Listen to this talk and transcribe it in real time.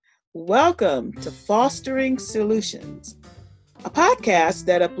Welcome to Fostering Solutions, a podcast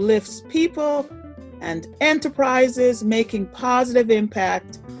that uplifts people and enterprises making positive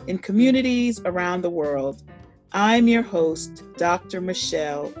impact in communities around the world. I'm your host, Dr.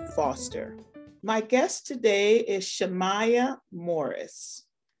 Michelle Foster. My guest today is Shamaya Morris.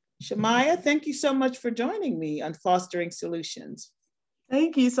 Shamaya, thank you so much for joining me on Fostering Solutions.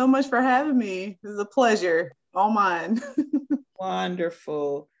 Thank you so much for having me. It was a pleasure. All mine.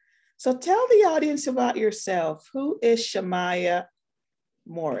 Wonderful. So tell the audience about yourself. Who is Shamaya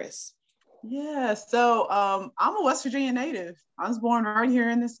Morris? Yeah, so I'm a West Virginia native. I was born right here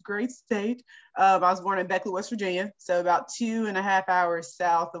in this great state. I was born in Beckley, West Virginia, so about 2.5 hours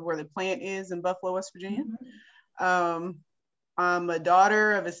south of where the plant is in Buffalo, West Virginia. I'm a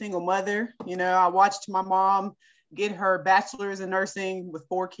daughter of a single mother. You know, I watched my mom get her bachelor's in nursing with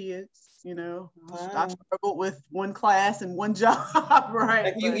 4 kids. You know, wow. I struggled with one class and one job,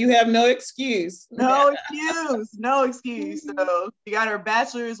 right? Like you have no excuse. No excuse. So she got her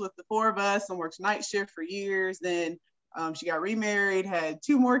bachelor's with the 4 of us and worked night shift for years. Then she got remarried, had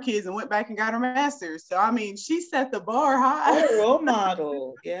 2 more kids, and went back and got her master's. So, I mean, she set the bar high. What a role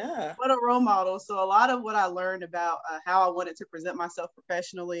model. Yeah. What a role model. So a lot of what I learned about how I wanted to present myself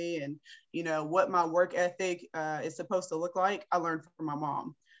professionally and, you know, what my work ethic is supposed to look like, I learned from my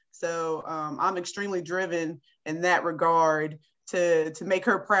mom. So I'm extremely driven in that regard to make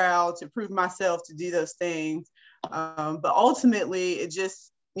her proud, to prove myself, to do those things. But ultimately, it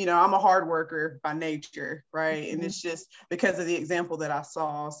just, you know, I'm a hard worker by nature, right? Mm-hmm. And it's just because of the example that I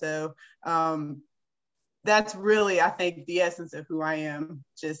saw. So that's really, I think, the essence of who I am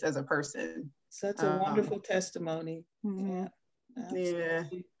just as a person. Such a wonderful testimony. Mm-hmm. Yeah.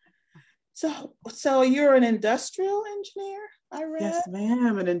 So you're an industrial engineer, I read? Yes,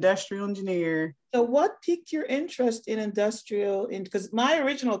 ma'am, an industrial engineer. So what piqued your interest in industrial? Because my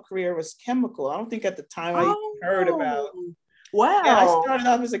original career was chemical. I don't think at the time I heard about. Wow. Yeah, I started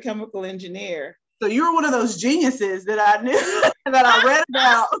off as a chemical engineer. So you were one of those geniuses that I knew, that I read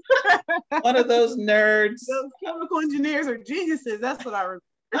about. One of those nerds. Those chemical engineers are geniuses. That's what I remember.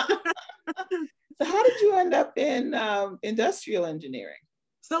 So how did you end up in industrial engineering?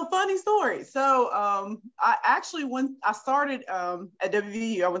 So funny story. So I actually I started at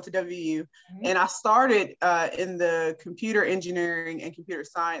WVU. I went to WVU, and I started in the computer engineering and computer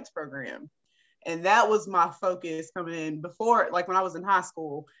science program. And that was my focus coming in before, like when I was in high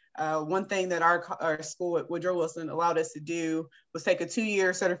school. One thing that our school at Woodrow Wilson allowed us to do was take a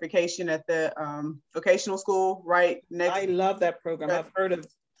 2-year certification at the vocational school, right? I love that program. I've heard of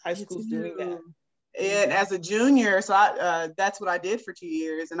high schools doing that. And as a junior, so that's what I did for 2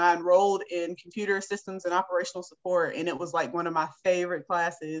 years. And I enrolled in computer systems and operational support. And it was like one of my favorite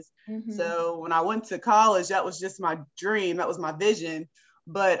classes. Mm-hmm. So when I went to college, that was just my dream. That was my vision.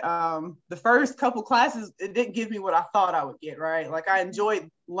 But the first couple classes, it didn't give me what I thought I would get, right? Like I enjoyed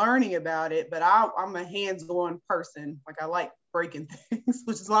learning about it, but I'm a hands-on person. Like I like breaking things,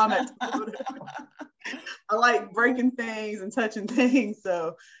 which is why I'm at I like breaking things and touching things.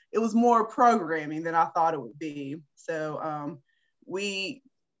 So it was more programming than I thought it would be. So we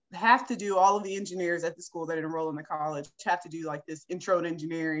have to do, all of the engineers at the school that enroll in the college have to do like this intro to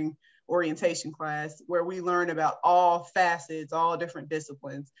engineering orientation class where we learn about all facets, all different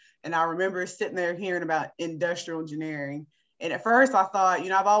disciplines. And I remember sitting there hearing about industrial engineering. And at first I thought, you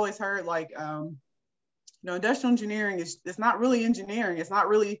know, I've always heard like, you know, industrial engineering it's not really engineering. It's not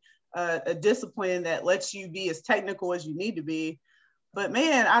really a discipline that lets you be as technical as you need to be. But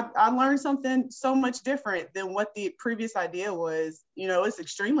man, I learned something so much different than what the previous idea was. You know, it's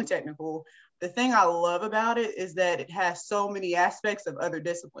extremely technical. The thing I love about it is that it has so many aspects of other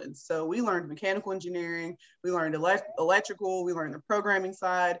disciplines. So we learned mechanical engineering, we learned electrical, we learned the programming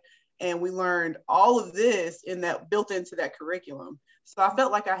side, and we learned all of this built into that curriculum. So I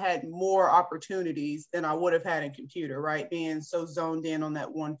felt like I had more opportunities than I would have had in computer, right? Being so zoned in on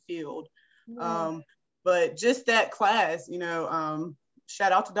that one field. But just that class, you know,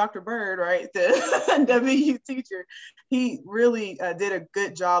 shout out to Dr. Bird, right? The WU teacher. He really did a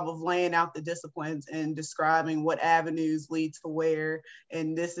good job of laying out the disciplines and describing what avenues lead to where.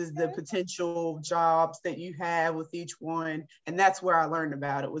 And this is the potential jobs that you have with each one. And that's where I learned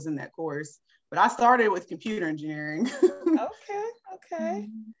about it, was in that course. But I started with computer engineering. Okay.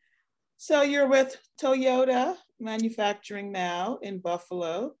 So you're with Toyota Manufacturing now in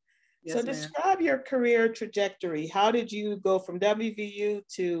Buffalo. Yes, so describe your career trajectory. How did you go from WVU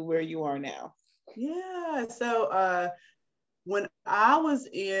to where you are now? Yeah, so when I was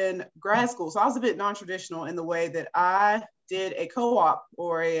in grad school, so I was a bit non-traditional in the way that I did a co-op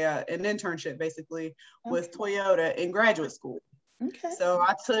or an internship basically with Toyota in graduate school. Okay. So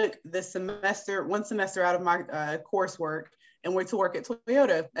I took one semester out of my coursework and went to work at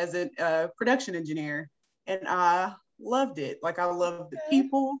Toyota as a production engineer. And I loved it. Like, I loved the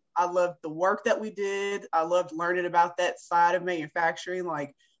people. I loved the work that we did. I loved learning about that side of manufacturing.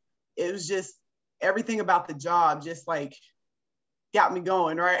 Like, it was just everything about the job just like got me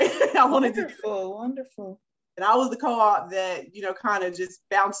going, right? I wanted to do it. Wonderful. And I was the co-op that, you know, kind of just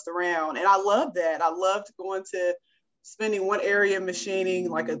bounced around. And I loved that. I loved going to spending one area machining,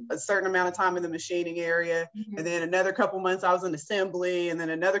 like a certain amount of time in the machining area. Mm-hmm. And then another couple months I was in assembly. And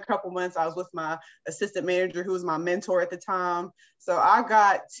then another couple months I was with my assistant manager, who was my mentor at the time. So I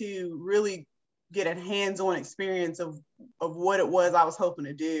got to really get a hands-on experience of what it was I was hoping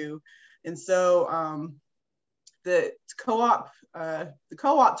to do. And so the co-op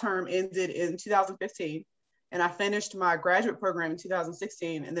term ended in 2015. And I finished my graduate program in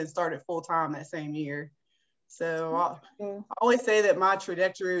 2016 and then started full-time that same year. So I always say that my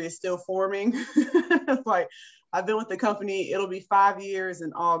trajectory is still forming. It's like, I've been with the company, it'll be 5 years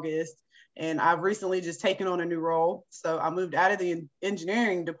in August, and I've recently just taken on a new role. So I moved out of the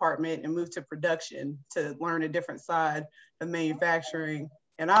engineering department and moved to production to learn a different side of manufacturing.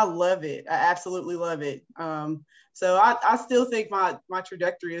 And I love it. I absolutely love it. So I still think my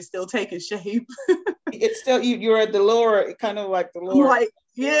trajectory is still taking shape. It's still, you're at the lower, kind of like the lower. Like,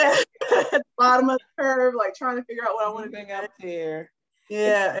 yeah, at the bottom of the curve, like trying to figure out what I want to do up there.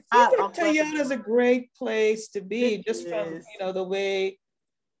 Yeah. Toyota's a great place to be, just from, you know, the way,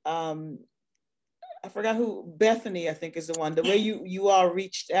 I forgot who, Bethany, I think is the one, the way you all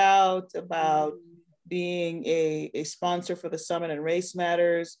reached out about being a sponsor for the Summit and Race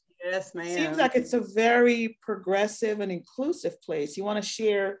Matters. Yes, ma'am. Seems like it's a very progressive and inclusive place. You want to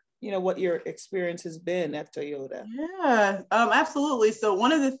share, you know, what your experience has been at Toyota? Yeah, absolutely. So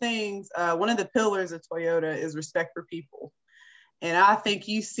one of the things, one of the pillars of Toyota is respect for people. And I think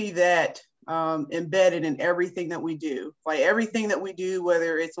you see that embedded in everything that we do. Like, everything that we do,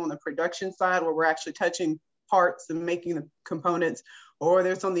 whether it's on the production side where we're actually touching parts and making the components, or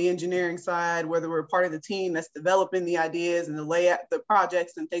whether it's on the engineering side, whether we're part of the team that's developing the ideas and the layout, the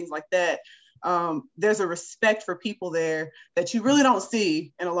projects and things like that. There's a respect for people there that you really don't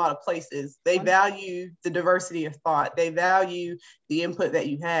see in a lot of places. They value the diversity of thought. They value the input that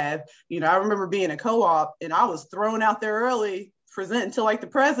you have. You know, I remember being a co-op and I was thrown out there early, presenting to like the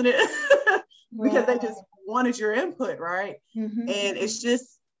president because they just wanted your input, right? Mm-hmm. And it's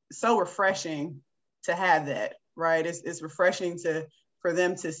just so refreshing to have that, right? It's refreshing for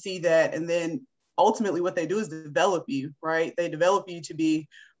them to see that. And then ultimately what they do is develop you, right? They develop you to be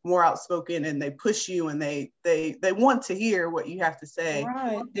more outspoken, and they push you, and they want to hear what you have to say.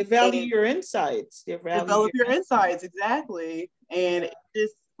 Right. They value your insights. Develop your insights, exactly. And it's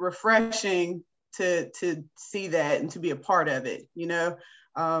just refreshing to see that and to be a part of it. You know,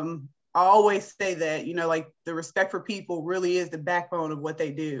 I always say that, you know, like, the respect for people really is the backbone of what they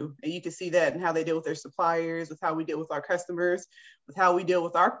do. And you can see that in how they deal with their suppliers, with how we deal with our customers, with how we deal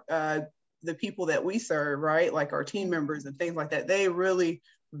with our the people that we serve, right? Like our team members and things like that. They really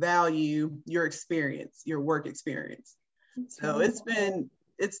value your experience, your work experience. So it's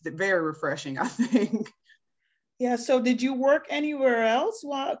very refreshing, I think. Yeah. So did you work anywhere else?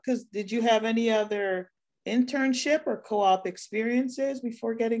 Because did you have any other internship or co-op experiences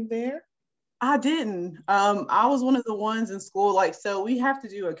before getting there? I didn't. I was one of the ones in school, like, so we have to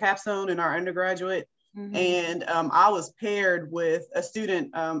do a capstone in our undergraduate. Mm-hmm. And I was paired with a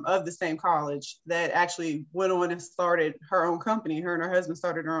student of the same college that actually went on and started her own company. Her and her husband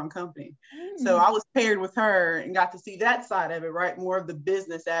started her own company. Mm-hmm. So I was paired with her and got to see that side of it, right? More of the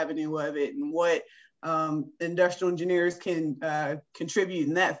business avenue of it and what industrial engineers can contribute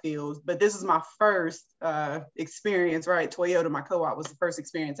in that field. But this is my first experience, right? Toyota, my co-op, was the first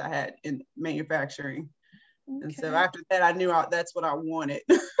experience I had in manufacturing. Okay. And so after that, I knew that's what I wanted.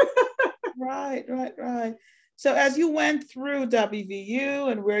 Right. So as you went through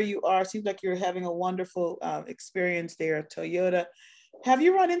WVU and where you are, seems like you're having a wonderful experience there at Toyota. Have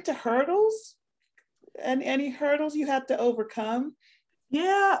you run into hurdles? And any hurdles you had to overcome?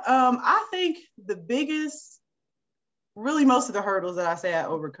 Yeah, I think the biggest, really most of the hurdles that I say I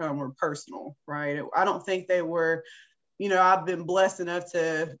overcome were personal, right? I don't think they were, you know, I've been blessed enough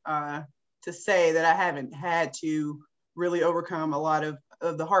to say that I haven't had to really overcome a lot of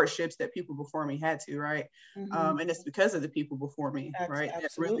the hardships that people before me had to, right? Mm-hmm. And it's because of the people before me, right?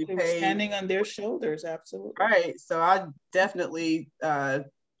 Absolutely, that really standing on their shoulders, absolutely. Right, so I definitely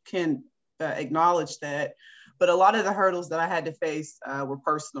can acknowledge that. But a lot of the hurdles that I had to face were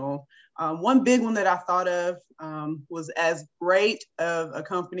personal. One big one that I thought of was, as great of a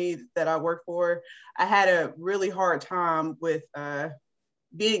company that I work for, I had a really hard time with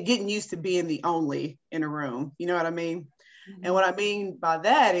getting used to being the only in a room. You know what I mean? Mm-hmm. And what I mean by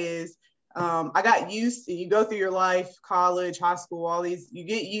that is I got used to, you go through your life, college, high school, all these, you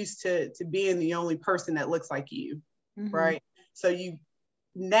get used to being the only person that looks like you, mm-hmm. right? So you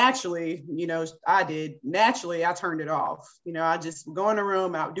naturally, I turned it off. I just go in the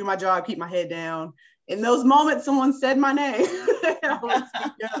room, I do my job, keep my head down. In those moments, someone said my name. I would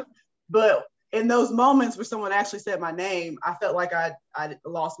speak up. But in those moments where someone actually said my name, I felt like I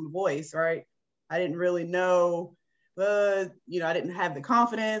lost my voice, right? I didn't really know, I didn't have the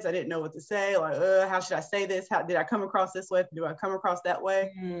confidence. I didn't know what to say. Like, how should I say this? How did I come across this way? Do I come across that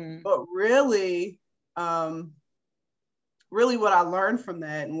way? Mm-hmm. But really, what I learned from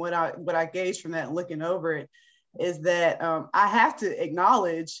that and what I gauged from that and looking over it is that I have to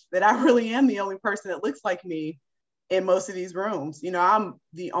acknowledge that I really am the only person that looks like me in most of these rooms. I'm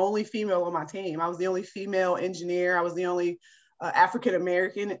the only female on my team. I was the only female engineer. I was the only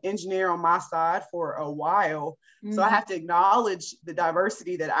African-American engineer on my side for a while. Mm-hmm. So I have to acknowledge the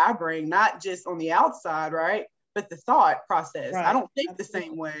diversity that I bring, not just on the outside, right? But the thought process. Right. I don't think the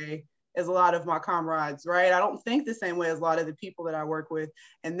same way as a lot of my comrades, right? I don't think the same way as a lot of the people that I work with.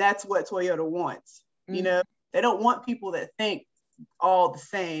 And that's what Toyota wants. Mm-hmm. They don't want people that think all the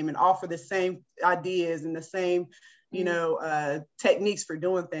same and offer the same ideas and the same, techniques for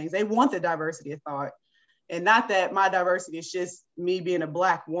doing things. They want the diversity of thought. And not that my diversity is just me being a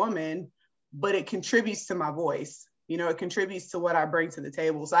Black woman, but it contributes to my voice. It contributes to what I bring to the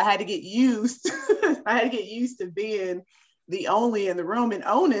table. So I had to get used, to being the only in the room and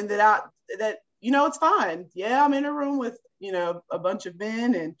owning that it's fine. Yeah, I'm in a room with, a bunch of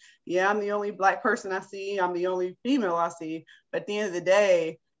men, and yeah, I'm the only Black person I see. I'm the only female I see. But at the end of the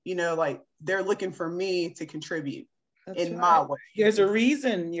day, they're looking for me to contribute. That's in my way. There's a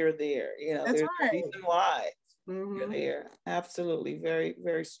reason you're there. That's there's right. a reason why you're there. Absolutely. Very,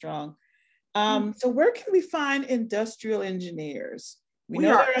 very strong. So where can we find industrial engineers? We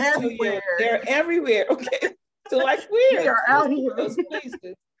are everywhere. They're everywhere. Okay. So like we are out here. Those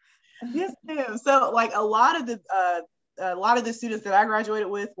places. Yes, ma'am. So like a lot of the students that I graduated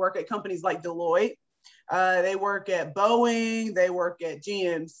with work at companies like Deloitte. They work at Boeing. They work at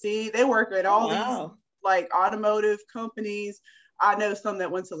GMC. They work at all these like automotive companies. I know some that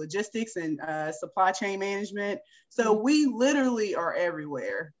went to logistics and supply chain management. So we literally are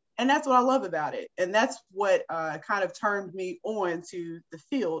everywhere. And that's what I love about it. And that's what kind of turned me on to the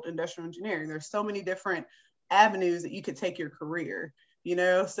field, industrial engineering. There's so many different avenues that you could take your career,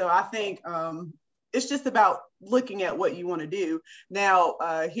 So I think it's just about looking at what you want to do. Now,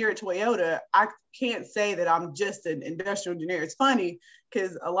 here at Toyota, I can't say that I'm just an industrial engineer. It's funny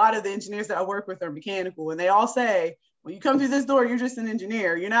because a lot of the engineers that I work with are mechanical, and they all say, when you come through this door, you're just an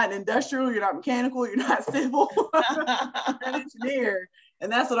engineer. You're not an industrial, you're not mechanical, you're not civil, you're an engineer. And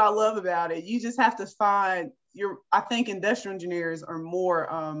that's what I love about it. You just have to find I think industrial engineers are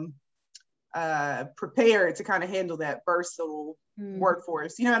more prepared to kind of handle that versatile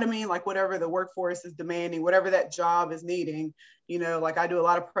workforce. You know what I mean? Like whatever the workforce is demanding, whatever that job is needing, like I do a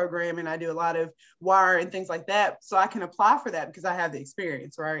lot of programming, I do a lot of wire and things like that. So I can apply for that because I have the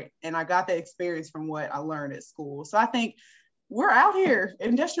experience, right? And I got that experience from what I learned at school. So I think we're out here.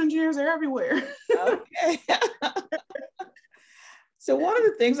 Industrial engineers are everywhere. Okay. So one of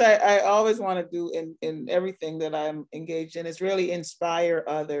the things I always want to do in everything that I'm engaged in is really inspire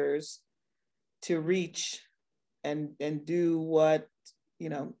others to reach and do what,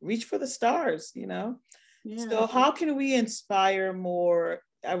 reach for the stars, Yeah. So how can we inspire more?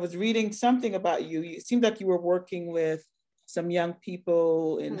 I was reading something about you. It seemed like you were working with some young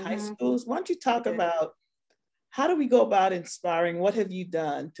people in high schools. Why don't you talk about how do we go about inspiring? What have you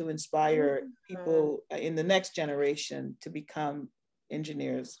done to inspire people in the next generation to become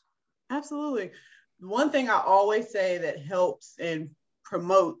engineers? Absolutely. One thing I always say that helps and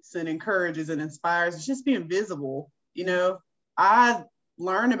promotes and encourages and inspires is just being visible. I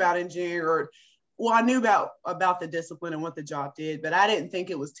learned about engineering, I knew about the discipline and what the job did, but I didn't think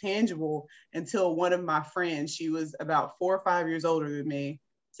it was tangible until one of my friends, she was about 4 or 5 years older than me,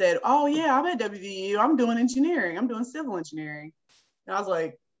 said, "Oh yeah, I'm at WVU. I'm doing engineering. I'm doing civil engineering." And I was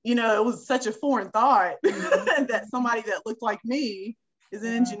like, it was such a foreign thought that somebody that looked like me is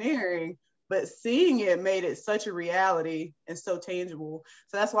in engineering. But seeing it made it such a reality and so tangible.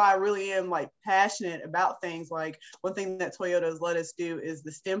 So that's why I really am passionate about things. Like one thing that Toyota has let us do is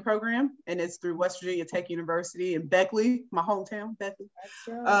the STEM program, and it's through West Virginia Tech University in Beckley, my hometown, Beckley.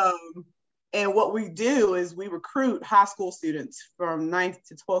 And what we do is we recruit high school students from 9th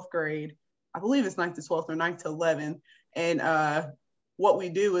to 12th grade. I believe it's 9th to 12th or 9th to 11th. And what we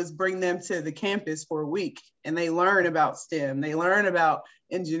do is bring them to the campus for a week, and they learn about STEM. They learn about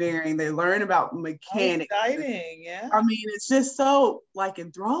engineering. They learn about mechanics. Exciting, yeah. I mean, it's just so like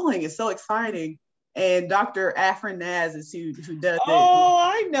enthralling. It's so exciting. And Dr. Afrin Naz is who does it. Oh,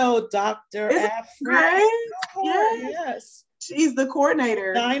 I know Dr. Afrin. Right? Yes. She's the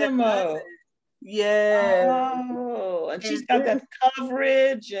coordinator. Dynamo. Yeah. Oh, and she's got that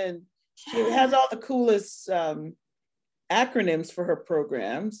coverage, and she has all the coolest acronyms for her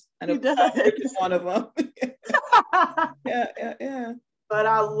programs. And coverage is one of them. Yeah. But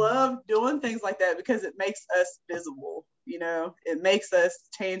I love doing things like that because it makes us visible. You know, it makes us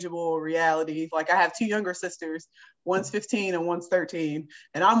tangible reality. Like, I have 2 younger sisters, one's 15 and one's 13,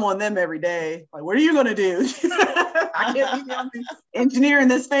 and I'm on them every day. Like, what are you going to do? I can't be engineering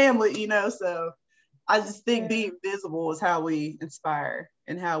this family, you know? So I just think being visible is how we inspire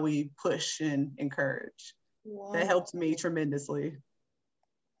and how we push and encourage. Wow. That helps me tremendously.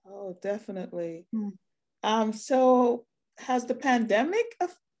 Oh, definitely. So has the pandemic,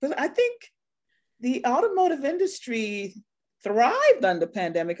 I think the automotive industry thrived under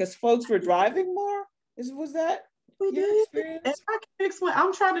pandemic because folks were driving more. Was that your experience? And I can explain.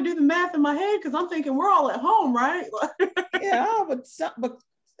 I'm trying to do the math in my head because I'm thinking we're all at home, right? Yeah, but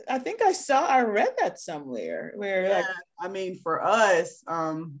I think I read that somewhere where I mean, for us,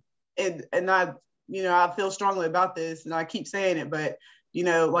 and I, you know, I feel strongly about this, and I keep saying it, but you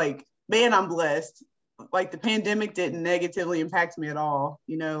know, like, man, I'm blessed. Like, the pandemic didn't negatively impact me at all.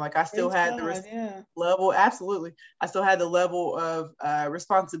 You know, like, I still had the level, absolutely. I still had the level of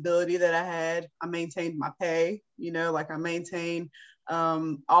responsibility that I had. I maintained my pay, you know, like I maintained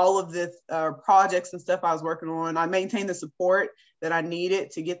all of the projects and stuff I was working on. I maintained the support that I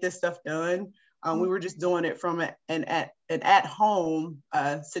needed to get this stuff done. We were just doing it from an at-home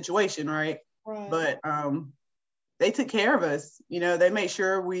situation, right? But they took care of us. You know, they made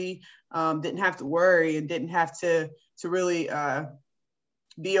sure we didn't have to worry and didn't have to really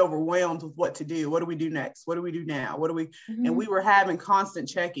be overwhelmed with what to do. What do we do next? What do we do now? What do we? And we were having constant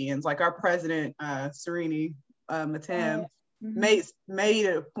check-ins. Like, our president, Serini Matem, made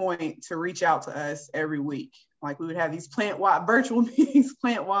it a point to reach out to us every week. Like, we would have these plant-wide virtual meetings,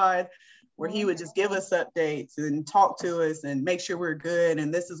 plant-wide, where he would just give us updates and talk to us and make sure we're good.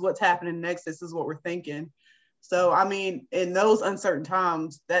 And this is what's happening next. This is what we're thinking. So, I mean, in those uncertain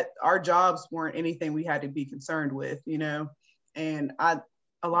times, that our jobs weren't anything we had to be concerned with, you know, and a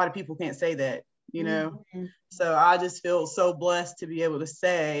lot of people can't say that, you know, so I just feel so blessed to be able to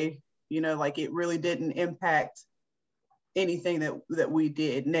say, you know, like, it really didn't impact anything that we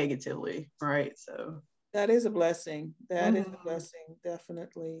did negatively, right? So that is a blessing. That is a blessing,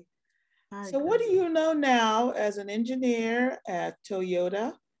 definitely. So what do you know now as an engineer at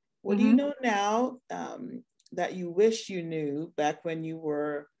Toyota? What do you know now that you wish you knew back when you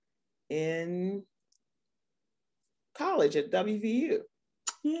were in college at WVU?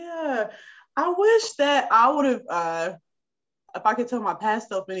 Yeah, I wish that I would have, if I could tell my past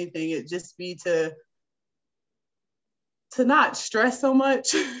self anything, it'd just be to not stress so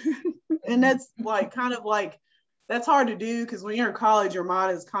much. And that's like, kind of like, that's hard to do because when you're in college, your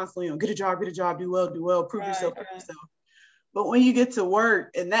mind is constantly on get a job, do well, prove yourself. But when you get to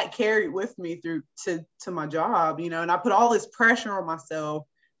work, and that carried with me through to my job, you know, and I put all this pressure on myself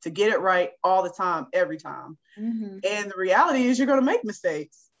to get it right all the time, every time. And the reality is you're going to make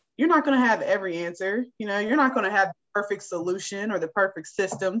mistakes. You're not going to have every answer. You know, you're not going to have the perfect solution or the perfect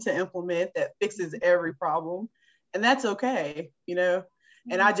system to implement that fixes every problem. And that's okay, you know.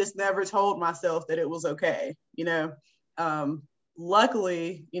 And I just never told myself that it was okay, you know.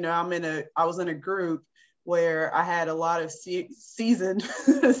 Luckily, you know, I was in a group where I had a lot of seasoned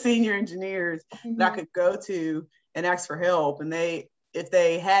senior engineers that I could go to and ask for help. And if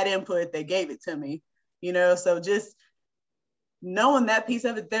they had input, they gave it to me, you know. So just knowing that piece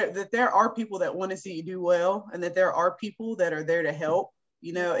of it, that there are people that want to see you do well, and that there are people that are there to help,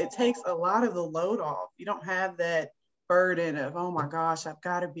 you know, it takes a lot of the load off. You don't have that burden of, oh my gosh, I've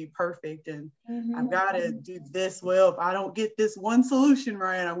got to be perfect, and I've got to do this well. If I don't get this one solution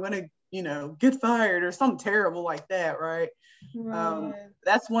right, I'm going to, you know, get fired or something terrible like that, right?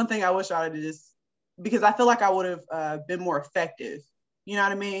 That's one thing I wish I would have just, because I feel like I would have been more effective. You know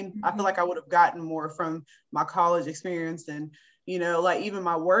what I mean? I feel like I would have gotten more from my college experience and, you know, like even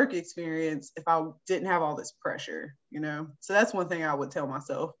my work experience if I didn't have all this pressure, you know? So that's one thing I would tell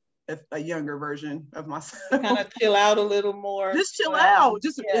myself, a younger version of myself. Kind of chill out a little more. Just chill out.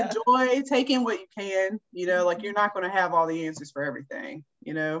 Just enjoy, take in what you can, you know, like you're not going to have all the answers for everything,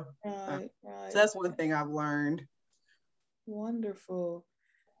 you know? Right. So that's one thing I've learned. Wonderful.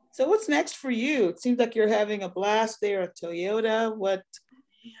 So what's next for you? It seems like you're having a blast there at Toyota. What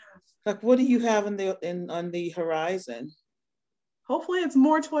do you have on the horizon? Hopefully it's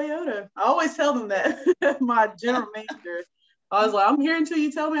more Toyota. I always tell them that. My general manager, I was like, I'm here until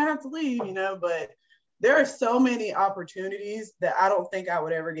you tell me I have to leave, but there are so many opportunities that I don't think I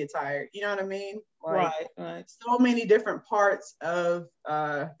would ever get tired. You know what I mean? Like, right. So many different parts of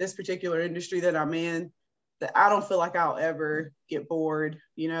this particular industry that I'm in that I don't feel like I'll ever get bored.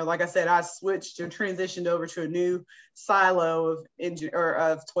 Like I said, I switched and transitioned over to a new silo of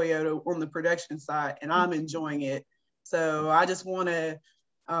Toyota on the production side, and I'm enjoying it. So I just want to,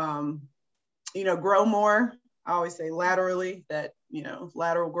 grow more. I always say laterally, that,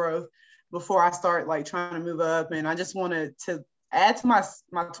 lateral growth before I start like trying to move up. And I just wanted to add to my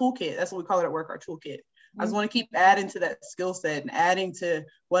toolkit. That's what we call it at work, our toolkit. I just want to keep adding to that skill set and adding to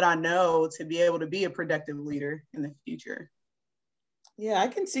what I know to be able to be a productive leader in the future. Yeah, I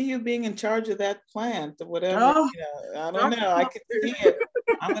can see you being in charge of that plant or whatever. I don't know. I can see it.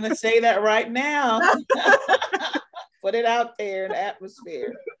 I'm going to say that right now. Put it out there in the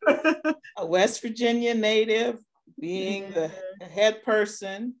atmosphere. A West Virginia native, being the head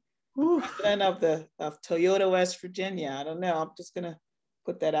person, president of Toyota West Virginia. I don't know. I'm just going to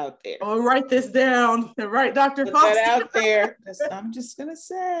put that out there. I'll write this down. Right, Dr. Put Foster. that out there. I'm just going to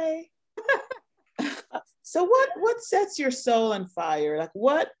say. So what sets your soul on fire? Like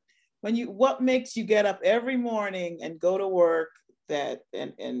what makes you get up every morning and go to work with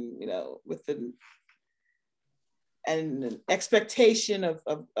an expectation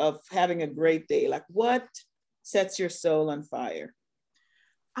of having a great day? Like what sets your soul on fire?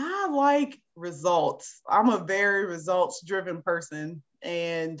 I like results. I'm a very results driven person,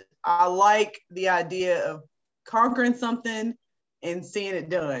 and I like the idea of conquering something and seeing it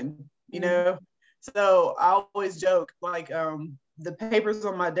done, So I always joke, like, the papers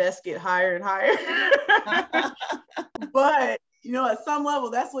on my desk get higher and higher. But, at some level,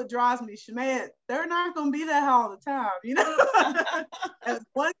 that's what drives me. Shemaya, they're not going to be that high all the time, And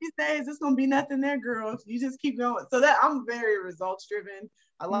one of these days, it's going to be nothing there, girl. You just keep going. So that I'm very results driven.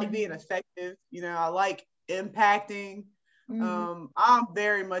 I like being effective. I like impacting. I'm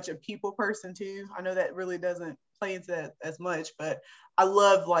very much a people person too. I know that really doesn't play into that as much, but I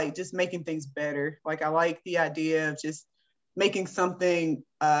love like just making things better. Like I like the idea of just making something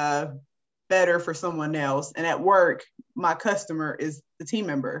better for someone else. And at work, my customer is the team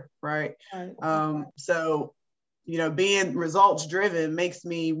member, right? So, being results driven makes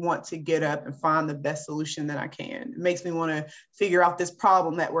me want to get up and find the best solution that I can. It makes me want to figure out this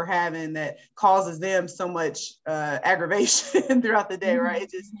problem that we're having that causes them so much aggravation throughout the day, right?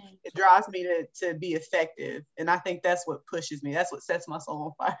 It drives me to be effective. And I think that's what pushes me. That's what sets my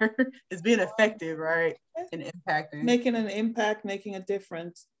soul on fire is being effective, right? And impacting. Making an impact, making a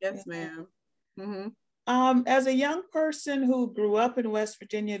difference. Yes, ma'am. Mm-hmm. As a young person who grew up in West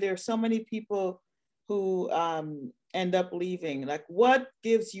Virginia, there are so many people who end up leaving. Like, what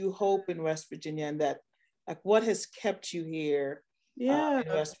gives you hope in West Virginia, and what has kept you here in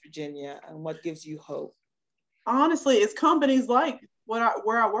West Virginia, and what gives you hope? Honestly, it's companies like where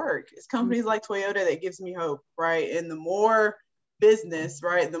I work. It's companies like Toyota that gives me hope, right? And the more business,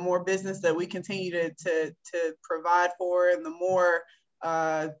 right, the more business that we continue to provide for, and the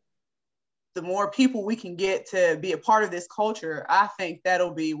more people we can get to be a part of this culture, I think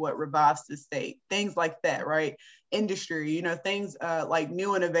that'll be what revives the state. Things like that, right? Industry, things like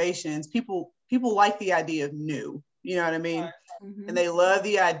new innovations. People like the idea of new, you know what I mean? And they love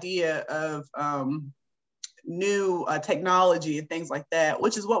the idea of new technology and things like that,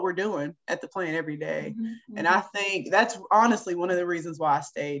 which is what we're doing at the plant every day. And I think that's honestly one of the reasons why I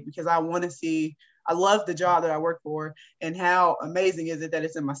stayed, because I want to see, I love the job that I work for, and how amazing is it that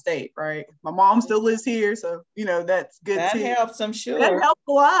it's in my state, right? My mom still lives here, so that's good that too. That helps, I'm sure. That helps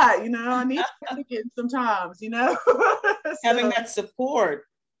a lot, I need to sometimes, having that support.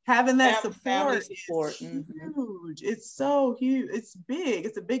 Having that family support is huge. It's so huge. It's big.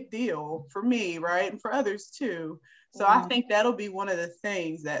 It's a big deal for me, right? And for others too. So I think that'll be one of the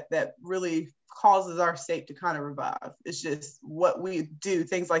things that really causes our state to kind of revive. It's just what we do,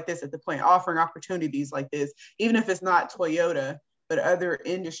 things like this at the plant, offering opportunities like this, even if it's not Toyota, but other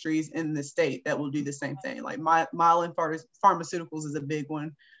industries in the state that will do the same thing. Like Mylan Pharmaceuticals is a big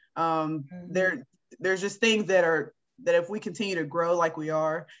one. There's just things that if we continue to grow like we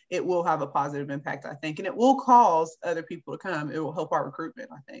are, it will have a positive impact, I think. And it will cause other people to come. It will help our recruitment,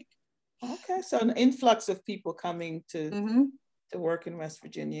 I think. Okay, so an influx of people coming to work in West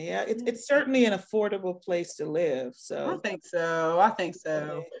Virginia. Yeah, it's certainly an affordable place to live. So I think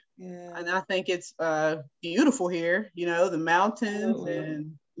so. Yeah. And I think it's beautiful here, you know, the mountains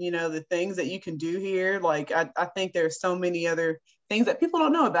and, you know, the things that you can do here. Like, I think there's so many other things that people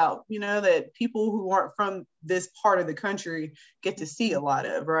don't know about, you know, that people who aren't from this part of the country get to see a lot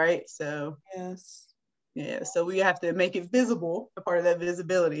of, right? So, yes. Yeah, so we have to make it visible, a part of that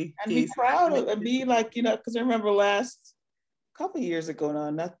visibility and piece. Be proud of and be like, you know, because I remember last couple years ago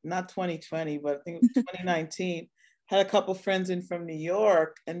now, not 2020, but I think it was 2019, had a couple friends in from New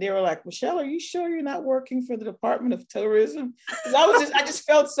York, and they were like, Michelle, are you sure you're not working for the Department of Tourism? Because I just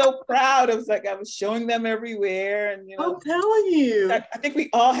felt so proud. It was like I was showing them everywhere, and you know, I'm telling you, I think we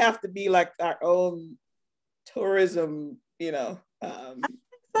all have to be like our own tourism, you know,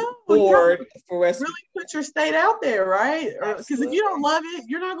 board for West. Really put your state out there, right? Because if you don't love it,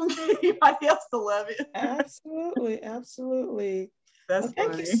 you're not going to get anybody else to love it. Absolutely, absolutely. That's well,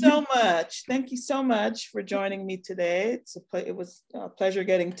 thank you so much. Thank you so much for joining me today. It was a pleasure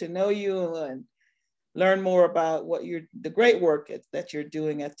getting to know you and learn more about the great work that you're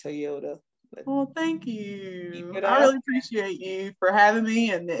doing at Toyota. Well, thank you. I really appreciate you for having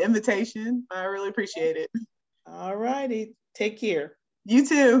me and the invitation. I really appreciate it. All righty. Take care. You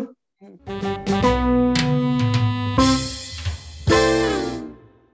too.